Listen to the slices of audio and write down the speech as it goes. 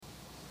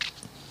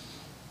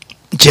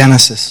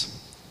Genesis.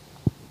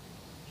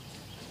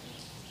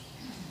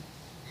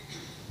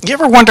 You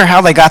ever wonder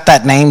how they got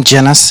that name,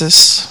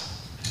 Genesis?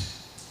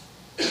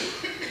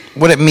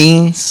 What it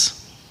means?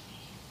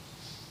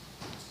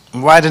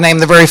 Why to name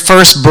the very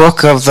first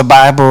book of the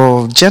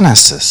Bible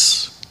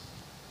Genesis?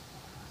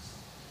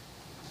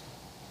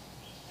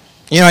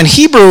 You know, in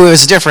Hebrew it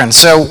was different.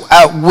 So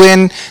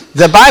when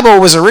the Bible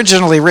was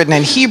originally written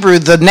in Hebrew,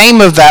 the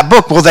name of that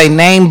book, well, they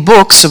named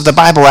books of the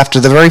Bible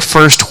after the very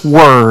first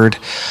word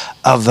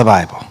of the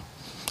Bible.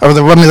 Or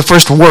the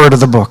first word of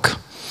the book.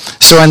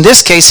 So in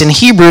this case, in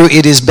Hebrew,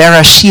 it is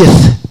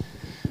Bereshith,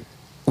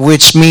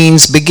 which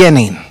means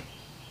beginning.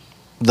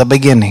 The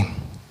beginning.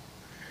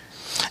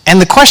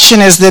 And the question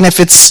is then, if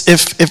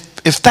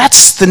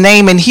that's the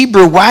name in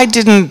Hebrew, why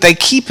didn't they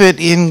keep it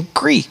in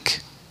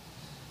Greek?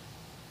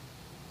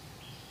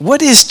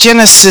 What is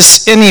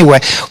Genesis anyway?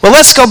 Well,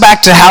 let's go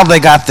back to how they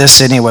got this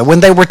anyway. When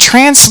they were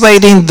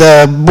translating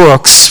the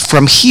books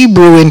from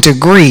Hebrew into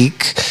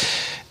Greek,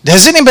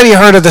 has anybody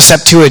heard of the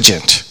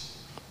Septuagint?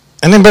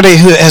 Anybody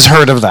who has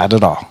heard of that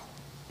at all?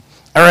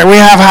 All right, we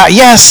have,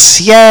 yes,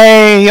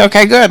 yay,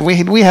 okay, good.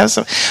 We have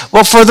some.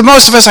 Well, for the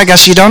most of us, I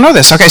guess you don't know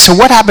this. Okay, so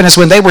what happened is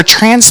when they were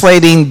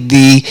translating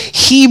the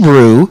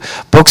Hebrew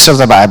books of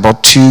the Bible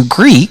to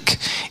Greek,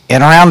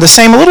 and around the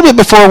same, a little bit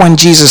before when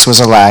Jesus was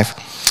alive,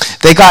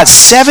 they got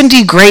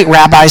 70 great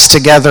rabbis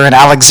together in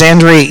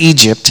Alexandria,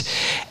 Egypt,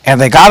 and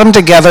they got them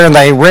together and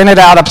they rented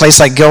out a place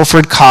like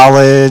Guilford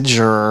College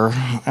or,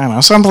 I don't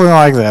know, something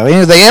like that.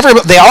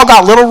 They all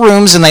got little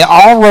rooms and they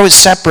all wrote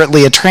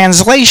separately a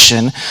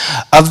translation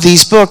of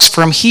these books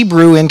from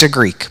Hebrew into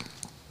Greek.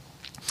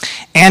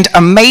 And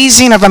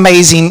amazing of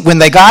amazing, when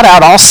they got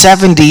out, all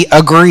 70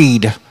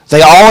 agreed.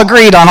 They all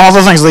agreed on all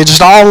the things. They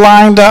just all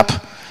lined up,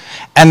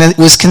 and it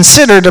was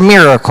considered a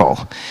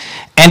miracle.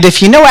 And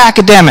if you know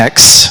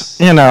academics,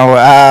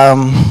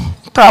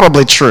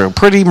 probably true,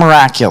 pretty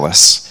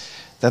miraculous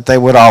that they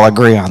would all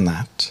agree on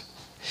that.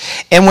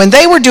 And when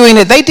they were doing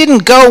it, they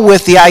didn't go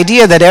with the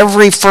idea that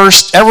every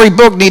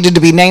book needed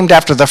to be named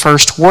after the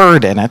first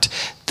word in it.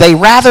 They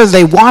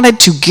wanted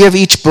to give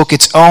each book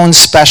its own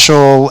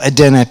special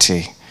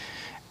identity,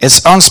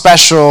 its own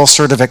special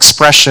sort of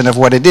expression of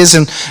what it is.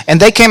 And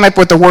they came up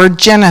with the word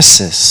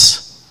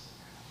Genesis,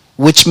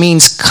 which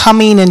means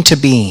coming into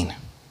being.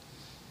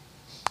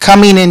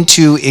 Coming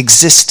into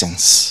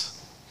existence.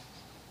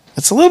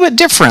 It's a little bit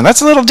different.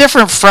 That's a little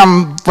different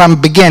from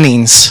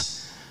beginnings.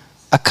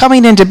 A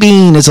coming into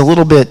being is a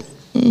little bit,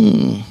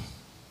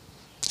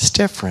 it's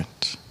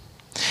different.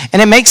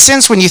 And it makes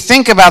sense when you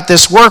think about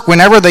this work,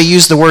 whenever they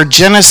use the word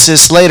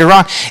Genesis later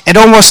on, it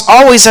almost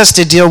always has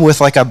to deal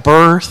with like a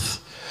birth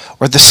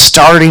or the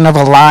starting of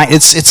a line.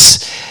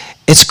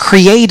 It's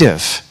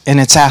creative in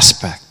its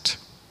aspect.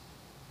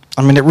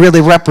 I mean, it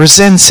really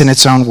represents in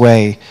its own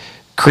way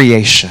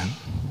creation.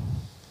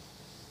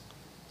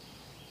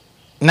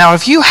 Now,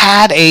 if you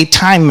had a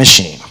time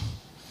machine,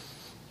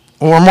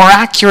 or more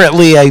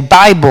accurately, a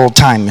Bible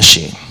time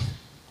machine,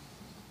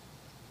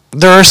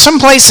 there are some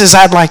places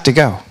I'd like to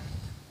go.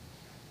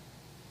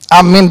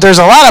 I mean, there's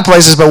a lot of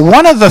places, but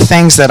one of the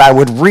things that I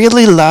would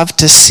really love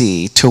to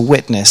see, to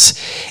witness,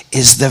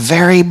 is the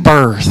very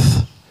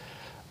birth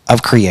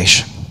of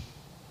creation.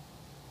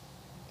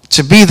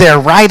 To be there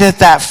right at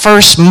that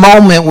first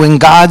moment when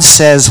God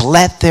says,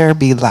 "Let there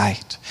be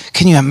light."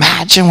 Can you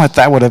imagine what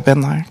that would have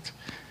been like?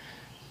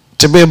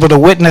 To be able to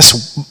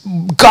witness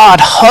God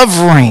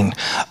hovering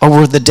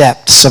over the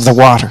depths of the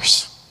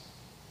waters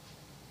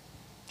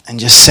and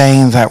just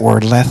saying that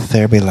word, "Let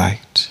there be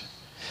light."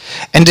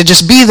 And to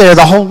just be there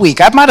the whole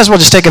week. I might as well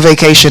just take a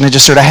vacation and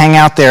just sort of hang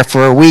out there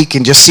for a week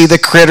and just see the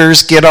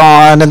critters get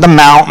on and the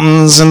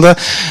mountains and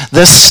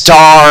the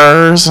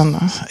stars.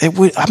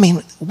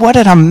 What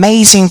an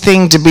amazing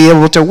thing to be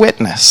able to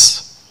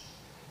witness.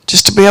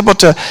 Just to be able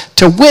to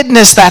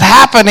witness that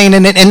happening.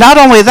 And not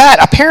only that,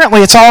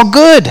 apparently it's all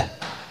good.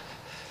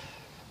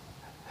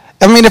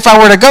 I mean, if I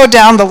were to go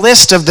down the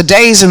list of the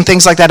days and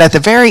things like that, at the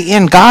very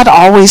end, God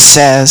always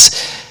says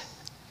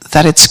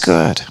that it's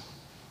good.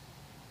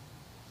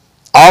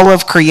 All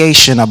of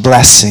creation, a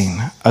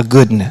blessing, a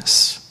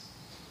goodness.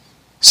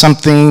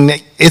 Something,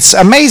 it's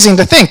amazing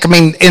to think. I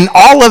mean, in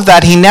all of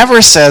that, he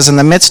never says, in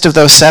the midst of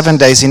those 7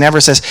 days, he never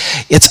says,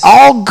 it's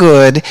all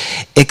good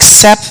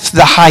except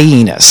the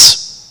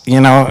hyenas.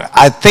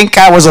 I think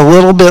I was a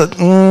little bit, I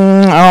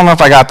don't know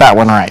if I got that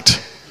one right.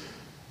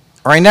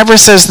 Or he never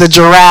says the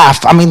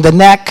giraffe. I mean, the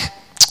neck,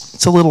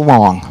 it's a little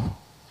long.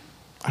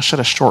 I should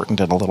have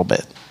shortened it a little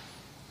bit.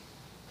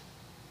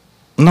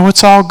 No,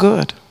 it's all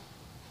good.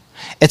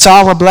 It's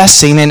all a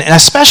blessing. And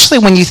especially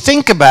when you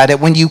think about it,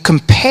 when you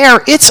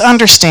compare its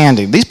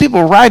understanding, these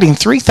people were writing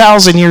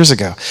 3,000 years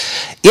ago,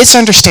 its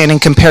understanding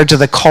compared to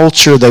the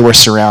culture they were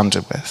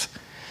surrounded with.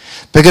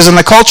 Because in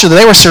the culture that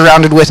they were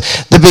surrounded with,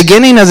 the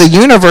beginning of the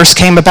universe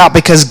came about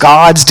because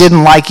gods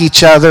didn't like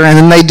each other, and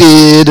then they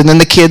did, and then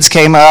the kids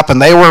came up,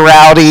 and they were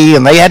rowdy,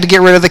 and they had to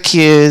get rid of the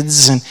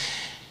kids. And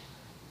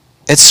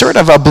it's sort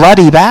of a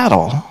bloody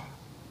battle.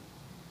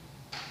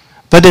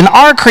 But in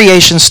our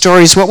creation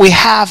stories, what we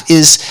have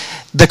is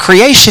The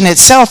creation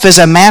itself is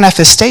a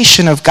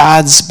manifestation of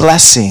God's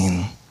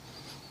blessing,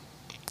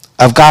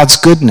 of God's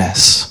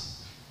goodness.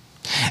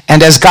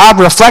 And as God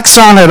reflects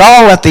on it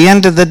all, at the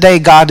end of the day,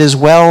 God is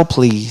well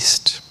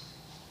pleased.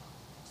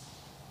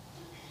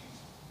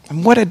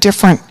 And what a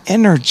different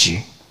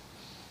energy.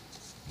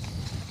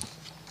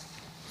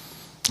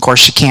 Of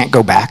course, you can't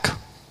go back.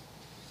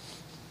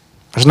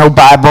 There's no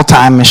Bible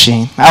time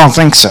machine. I don't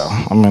think so.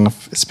 I mean,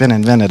 if it's been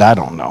invented, I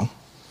don't know.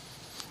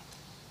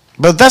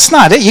 But that's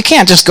not it. You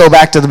can't just go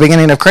back to the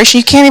beginning of creation.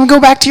 You can't even go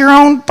back to your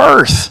own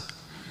birth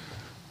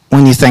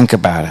when you think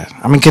about it.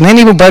 I mean, can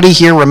anybody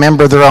here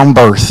remember their own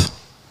birth?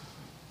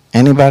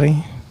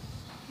 Anybody?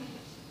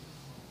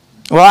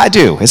 Well, I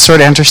do. It's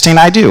sort of interesting.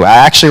 I do. I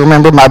actually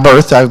remember my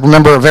birth. I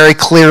remember it very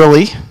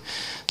clearly.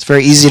 It's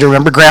very easy to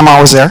remember. Grandma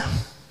was there.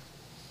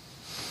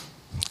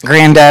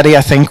 Granddaddy,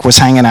 I think, was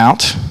hanging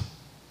out.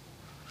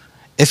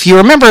 If you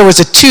remember, it was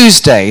a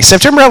Tuesday.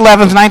 September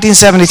 11th,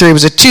 1973. It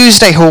was a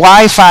Tuesday.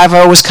 Hawaii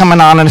Five-0 was coming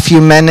on in a few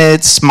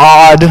minutes.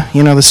 Maude,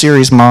 you know the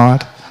series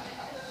Maude.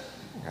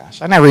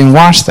 Gosh, I never even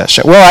watched that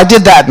show. Well, I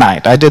did that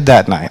night.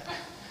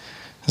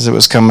 As it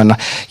was coming.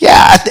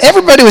 Yeah,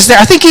 everybody was there.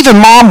 I think even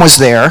Mom was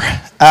there.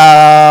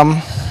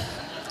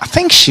 I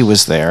think she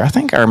was there. I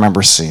think I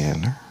remember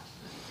seeing her.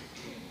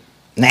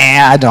 Nah,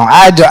 I don't.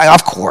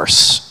 Of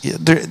course.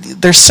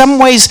 There's some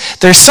ways,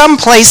 there's some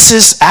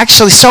places,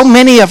 actually so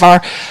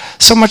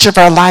much of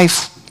our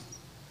life,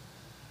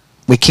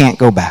 we can't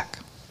go back,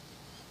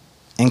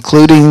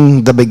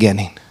 including the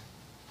beginning.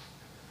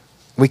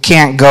 We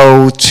can't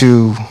go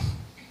to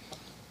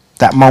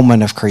that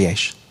moment of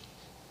creation.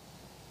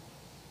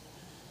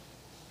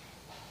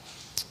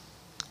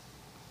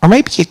 Or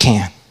maybe you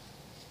can.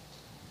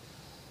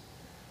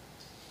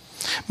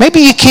 Maybe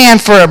you can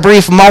for a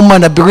brief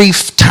moment, a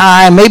brief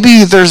time.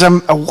 Maybe there's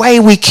a way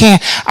we can.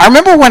 I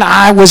remember when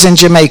I was in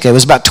Jamaica. It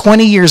was about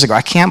 20 years ago.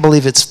 I can't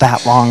believe it's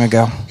that long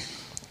ago.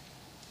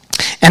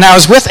 And I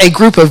was with a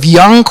group of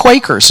young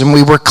Quakers, and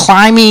we were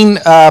climbing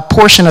a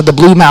portion of the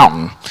Blue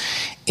Mountain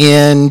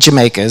in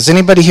Jamaica. Has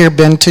anybody here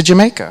been to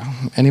Jamaica?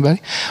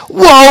 Anybody?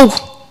 Whoa!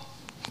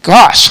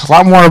 Gosh, a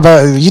lot more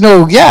about,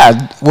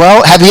 yeah.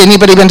 Well, have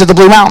anybody been to the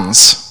Blue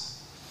Mountains?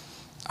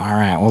 All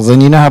right, well,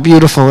 then you know how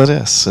beautiful it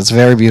is. It's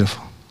very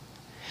beautiful.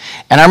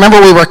 And I remember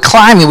we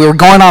were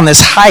going on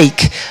this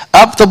hike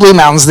up the Blue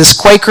Mountains, this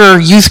Quaker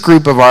youth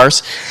group of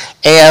ours,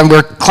 and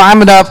we're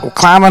climbing up,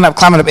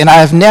 and I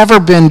have never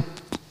been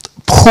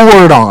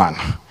poured on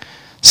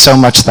so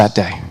much that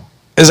day.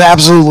 It was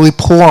absolutely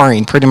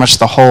pouring pretty much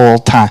the whole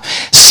time.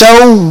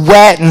 So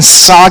wet and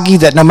soggy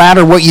that no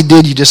matter what you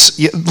did,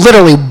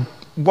 literally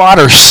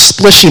water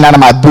splishing out of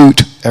my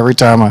boot every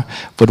time I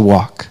would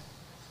walk.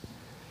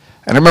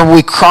 And I remember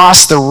we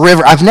crossed the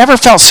river. I've never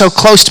felt so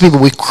close to people.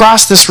 We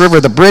crossed this river.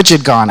 The bridge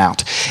had gone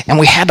out. And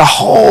we had to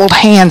hold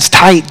hands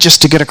tight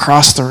just to get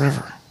across the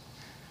river.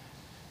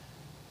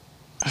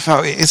 I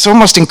felt it's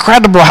almost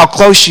incredible how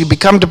close you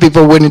become to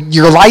people when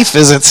your life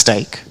is at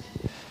stake.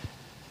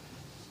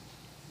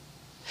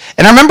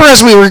 And I remember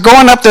as we were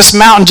going up this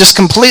mountain, just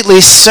completely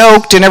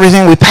soaked and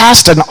everything, we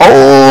passed an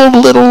old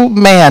little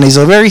man. He's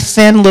a very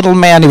thin little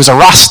man. He was a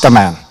Rasta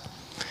man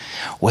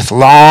with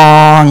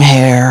long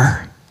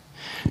hair.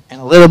 And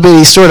a little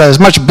bit, as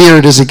much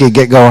beard as he could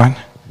get going.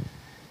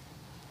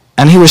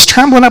 And he was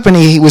trembling up and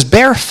he was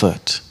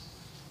barefoot.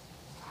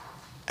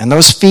 And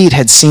those feet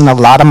had seen a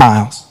lot of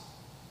miles.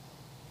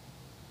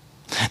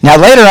 Now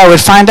later I would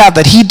find out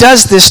that he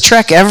does this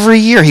trek every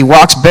year. He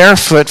walks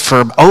barefoot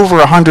for over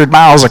 100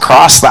 miles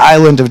across the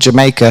island of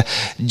Jamaica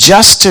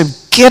just to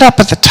get up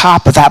at the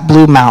top of that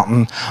Blue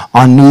Mountain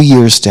on New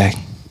Year's Day.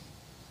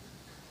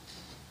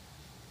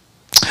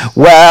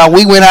 Well,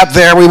 we went up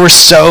there, we were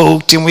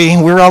soaked, and we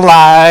were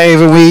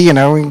alive, and we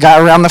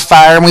got around the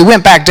fire, and we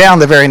went back down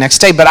the very next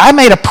day. But I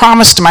made a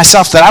promise to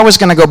myself that I was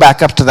going to go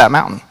back up to that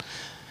mountain.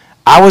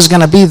 I was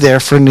going to be there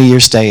for New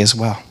Year's Day as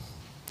well.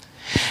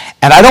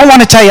 And I don't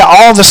want to tell you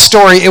all the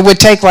story. It would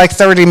take like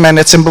 30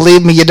 minutes, and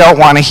believe me, you don't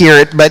want to hear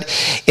it. But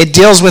it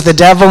deals with a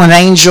devil, an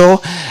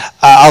angel,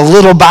 a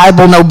little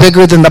Bible no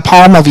bigger than the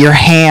palm of your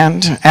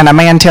hand, and a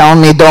man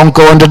telling me, don't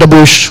go into the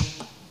bush.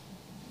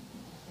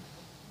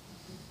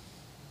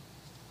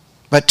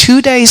 But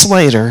 2 days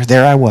later,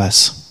 there I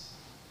was,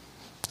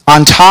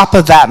 on top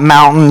of that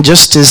mountain,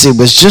 just as it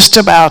was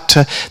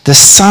the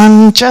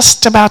sun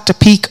just about to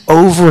peek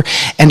over.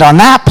 And on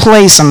that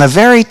place, on the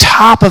very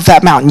top of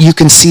that mountain, you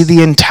can see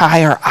the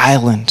entire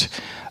island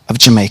of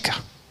Jamaica.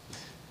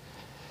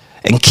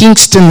 And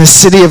Kingston, the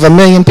city of 1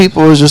 million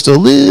people, was just a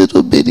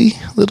little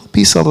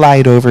piece of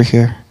light over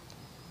here.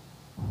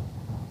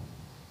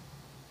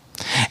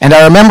 And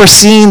I remember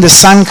seeing the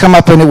sun come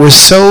up, and it was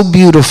so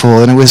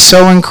beautiful, and it was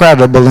so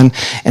incredible, and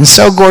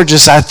so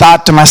gorgeous. I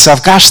thought to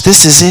myself, gosh,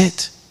 this is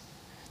it.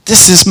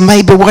 This is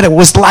maybe what it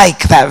was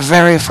like that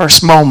very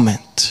first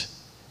moment.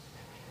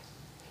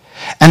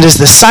 And as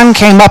the sun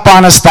came up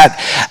on us, that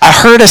I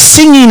heard a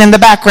singing in the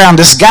background,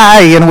 this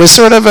guy, and it was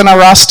sort of in a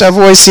Rasta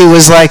voice. He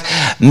was like,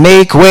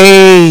 make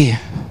way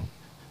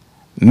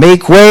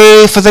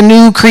for the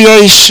new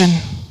creation.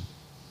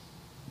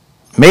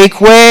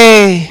 Make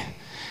way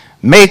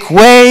Make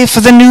way for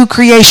the new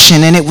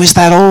creation. And it was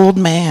that old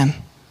man.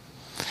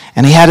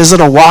 And he had his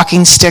little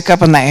walking stick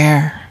up in the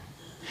air.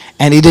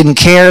 And he didn't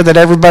care that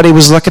everybody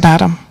was looking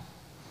at him.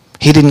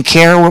 He didn't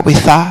care what we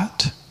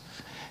thought.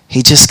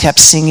 He just kept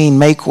singing,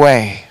 make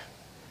way.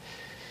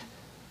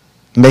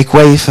 Make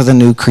way for the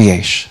new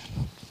creation.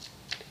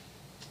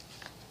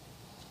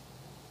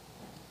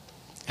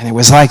 And it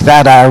was like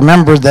that. I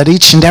remember that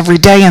each and every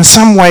day, in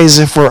some ways,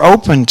 if we're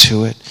open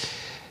to it,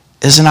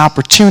 is an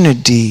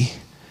opportunity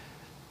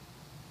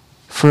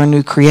for a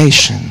new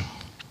creation.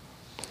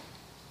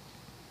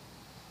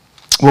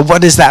 Well,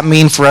 what does that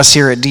mean for us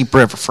here at Deep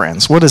River,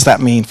 friends? What does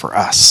that mean for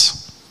us?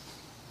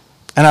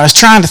 And I was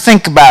trying to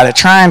think about it,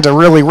 trying to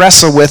really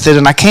wrestle with it,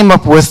 and I came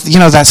up with,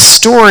 that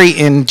story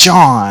in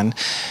John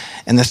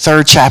in the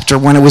 3rd chapter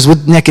when it was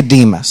with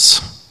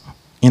Nicodemus.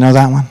 You know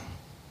that one?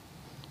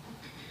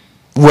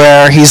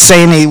 Where he's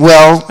saying,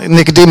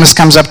 Nicodemus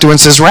comes up to him and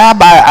says,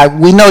 Rabbi,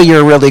 we know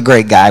you're a really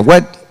great guy.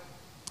 What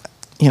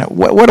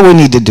do we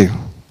need to do?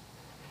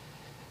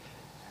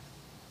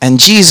 And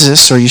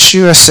Jesus, or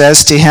Yeshua,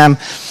 says to him,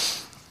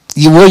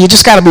 you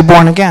just got to be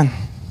born again.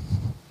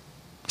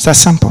 It's that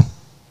simple.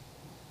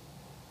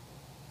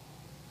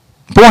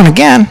 Born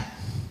again?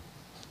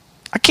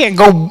 I can't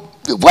go,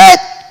 what?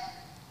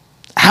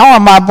 How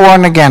am I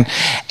born again?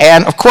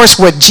 And of course,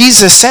 what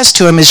Jesus says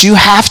to him is you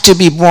have to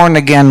be born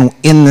again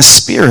in the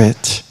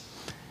Spirit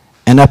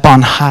and up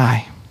on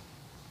high.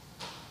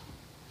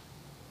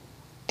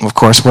 Of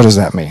course, what does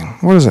that mean?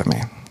 What does that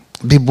mean?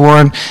 Be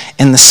born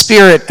in the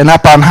Spirit and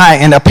up on high.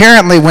 And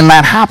apparently when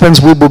that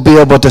happens, we will be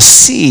able to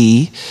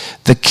see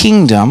the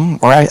kingdom,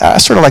 or I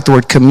sort of like the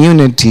word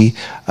community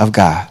of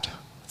God,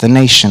 the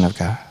nation of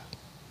God,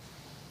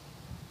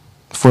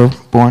 if we're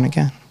born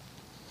again.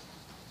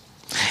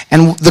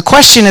 And the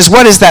question is,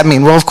 what does that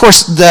mean? Well, of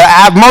course,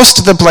 most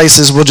of the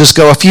places will just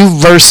go a few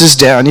verses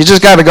down. You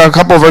just got to go a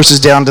couple of verses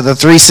down to the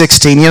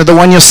 3:16. The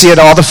one you'll see at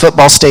all the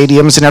football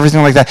stadiums and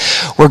everything like that,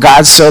 where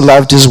God so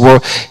loved this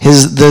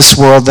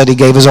world that he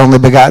gave his only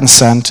begotten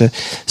Son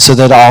so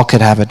that all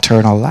could have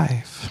eternal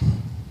life.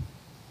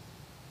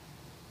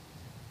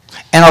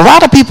 And a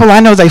lot of people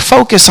I know, they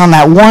focus on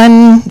that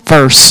one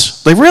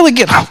verse. They really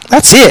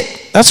that's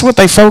it. That's what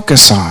they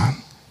focus on.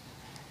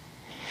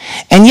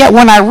 And yet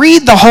when I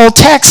read the whole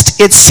text,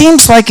 it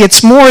seems like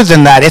it's more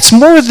than that. It's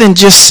more than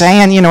just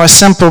saying, a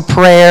simple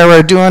prayer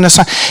or doing a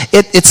song.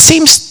 It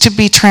seems to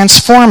be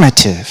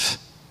transformative.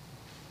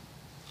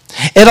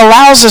 It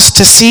allows us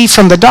to see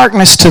from the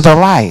darkness to the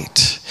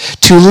light,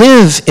 to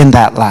live in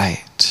that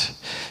light,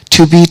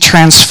 to be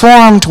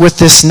transformed with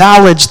this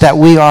knowledge that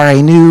we are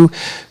a new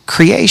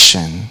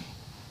creation.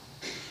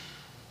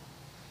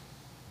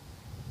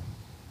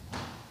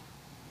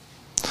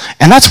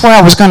 And that's where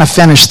I was going to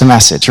finish the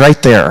message,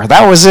 right there.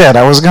 That was it.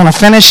 I was going to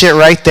finish it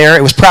right there.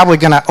 It was probably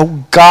going to,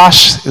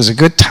 it was a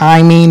good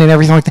timing and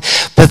everything like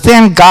that. But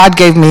then God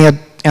gave me an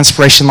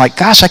inspiration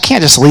like, I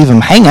can't just leave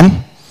him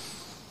hanging.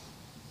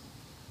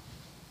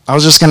 I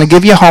was just going to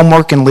give you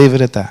homework and leave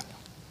it at that.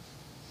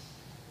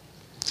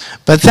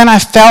 But then I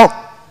felt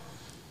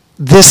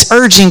this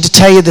urging to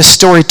tell you this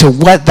story to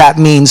what that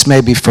means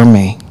maybe for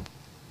me.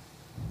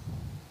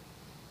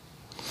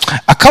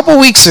 A couple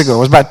weeks ago, it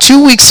was about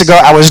 2 weeks ago,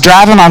 I was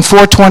driving on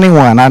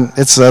 421.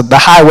 It's the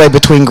highway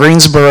between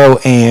Greensboro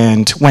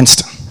and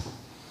Winston.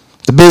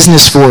 The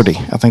Business 40,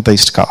 I think they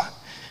used to call it.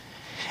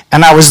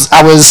 And I was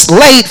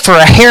late for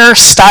a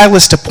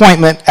hairstylist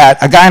appointment at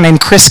a guy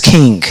named Chris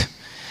King,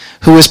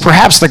 who is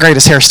perhaps the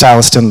greatest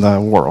hairstylist in the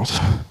world.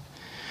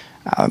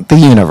 The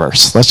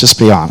universe, let's just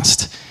be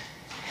honest.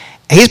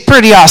 He's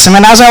pretty awesome.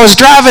 And as I was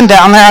driving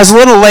down there, I was a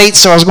little late,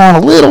 so I was going a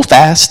little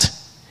fast.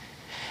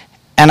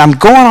 And I'm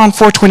going on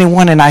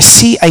 421, and I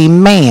see a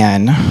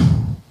man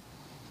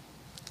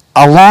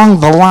along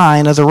the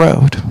line of the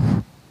road.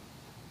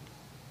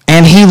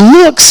 And he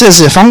looks as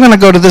if, I'm going to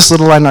go to this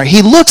little line right,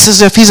 he looks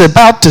as if he's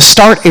about to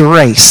start a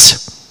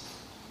race.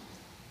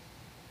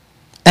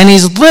 And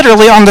he's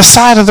literally on the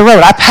side of the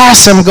road. I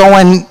pass him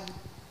going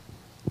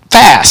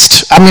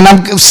fast.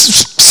 I'm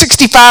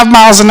 65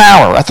 miles an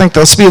hour. I think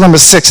the speed limit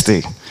is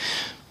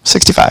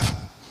 65.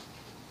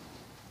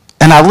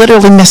 And I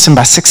literally miss him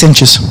by 6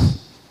 inches.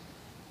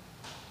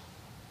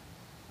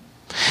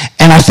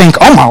 And I think,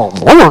 oh my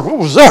Lord, what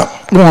was that?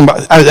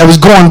 I was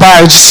going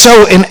by,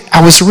 and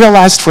I was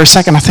realized for a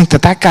second, I think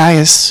that guy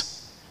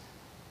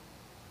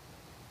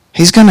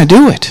he's going to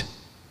do it.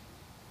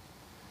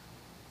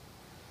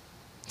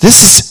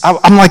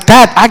 I'm like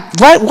that.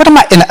 What am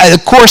I? And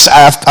of course,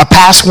 I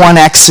pass one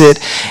exit,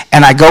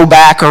 and I go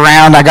back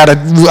around.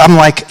 I'm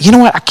like, you know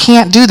what? I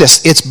can't do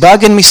this. It's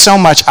bugging me so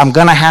much. I'm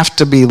going to have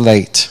to be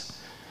late.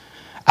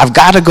 I've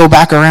got to go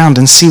back around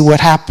and see what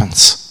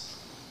happens.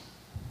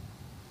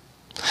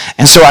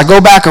 And so I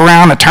go back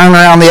around, I turn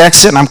around the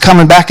exit, and I'm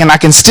coming back, and I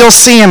can still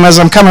see him as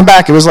I'm coming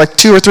back. It was like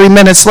 2 or 3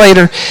 minutes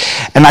later,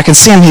 and I can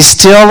see him. He's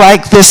still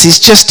like this.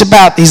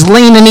 He's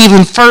leaning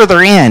even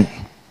further in.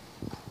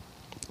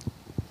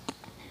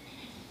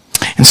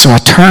 And so I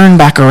turn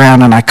back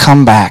around, and I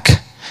come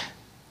back.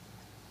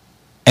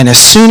 And as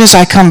soon as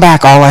I come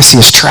back, all I see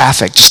is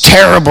traffic, just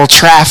terrible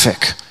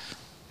traffic.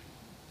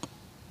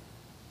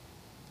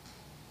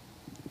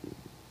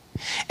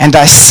 And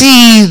I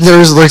see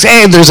there's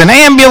an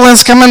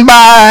ambulance coming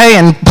by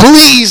and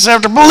police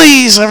after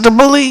police after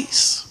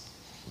police.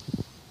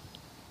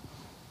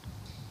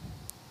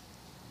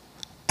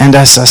 And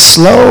as I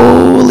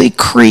slowly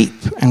creep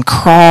and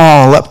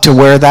crawl up to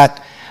where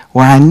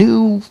I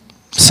knew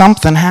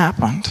something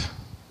happened,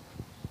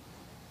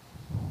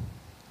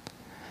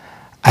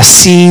 I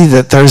see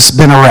that there's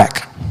been a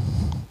wreck.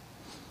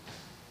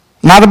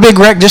 Not a big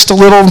wreck, just a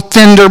little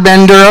fender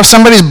bender.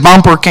 Somebody's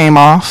bumper came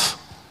off.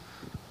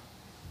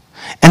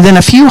 And then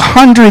a few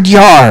hundred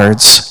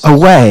yards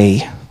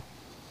away,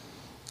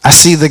 I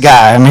see the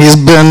guy. I mean, he's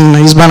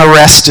been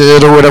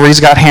arrested or whatever. He's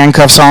got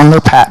handcuffs on. They're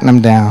patting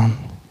him down.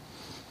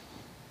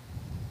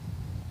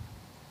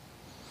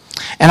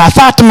 And I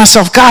thought to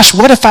myself, gosh,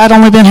 what if I'd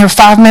only been here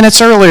 5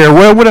 minutes earlier?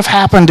 What would have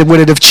happened? Would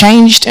it have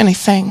changed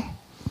anything?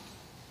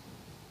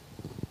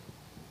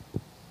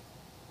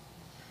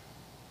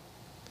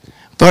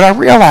 But I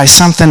realized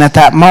something at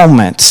that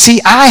moment.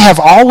 See, I have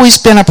always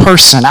been a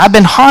person. I've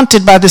been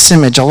haunted by this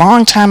image a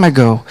long time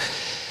ago.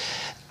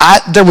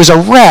 There was a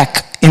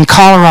wreck in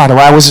Colorado.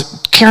 I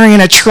was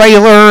carrying a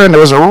trailer, and there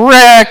was a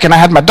wreck, and I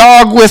had my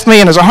dog with me,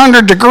 and it was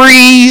 100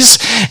 degrees,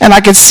 and I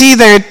could see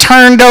they had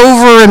turned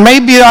over, and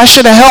maybe I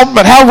should have helped,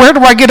 but where do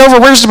I get over?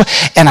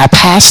 And I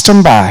passed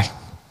them by.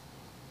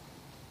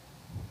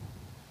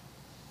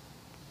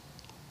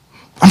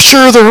 I'm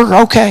sure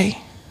they're okay.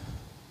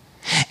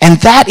 And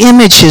that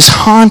image has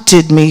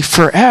haunted me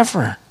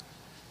forever.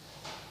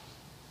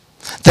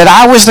 That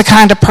I was the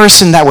kind of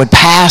person that would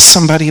pass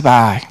somebody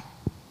by.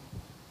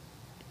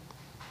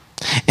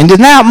 And in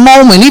that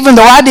moment, even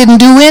though I didn't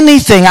do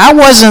anything, I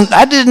was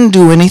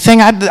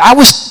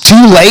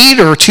too late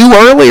or too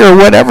early or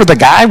whatever. The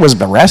guy was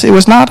arrested. It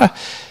was not a...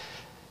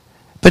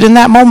 But in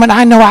that moment,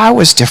 I know I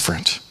was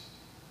different.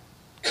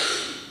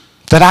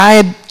 That I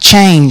had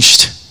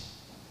changed.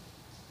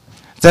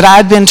 That I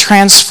had been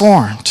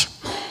transformed.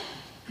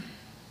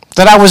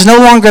 That I was no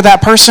longer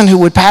that person who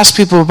would pass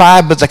people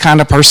by, but the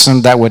kind of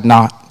person that would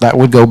not, that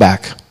would go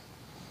back.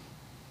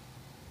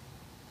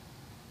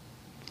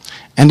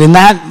 And in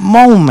that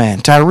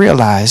moment, I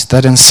realized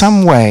that in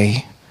some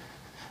way,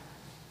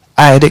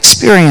 I had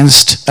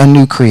experienced a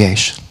new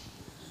creation.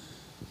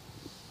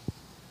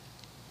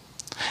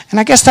 And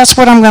I guess that's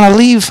what I'm going to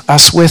leave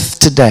us with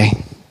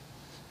today.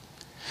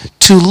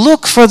 To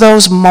look for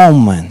those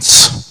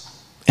moments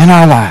in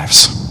our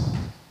lives.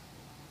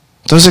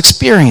 Those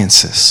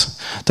experiences,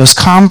 those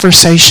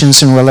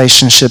conversations and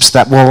relationships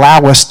that will allow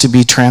us to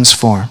be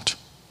transformed,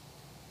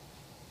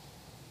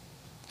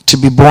 to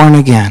be born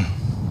again,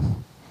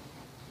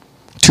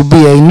 to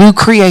be a new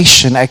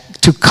creation,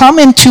 to come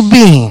into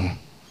being,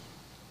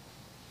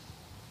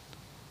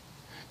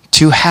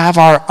 to have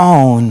our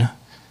own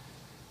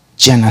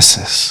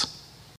Genesis.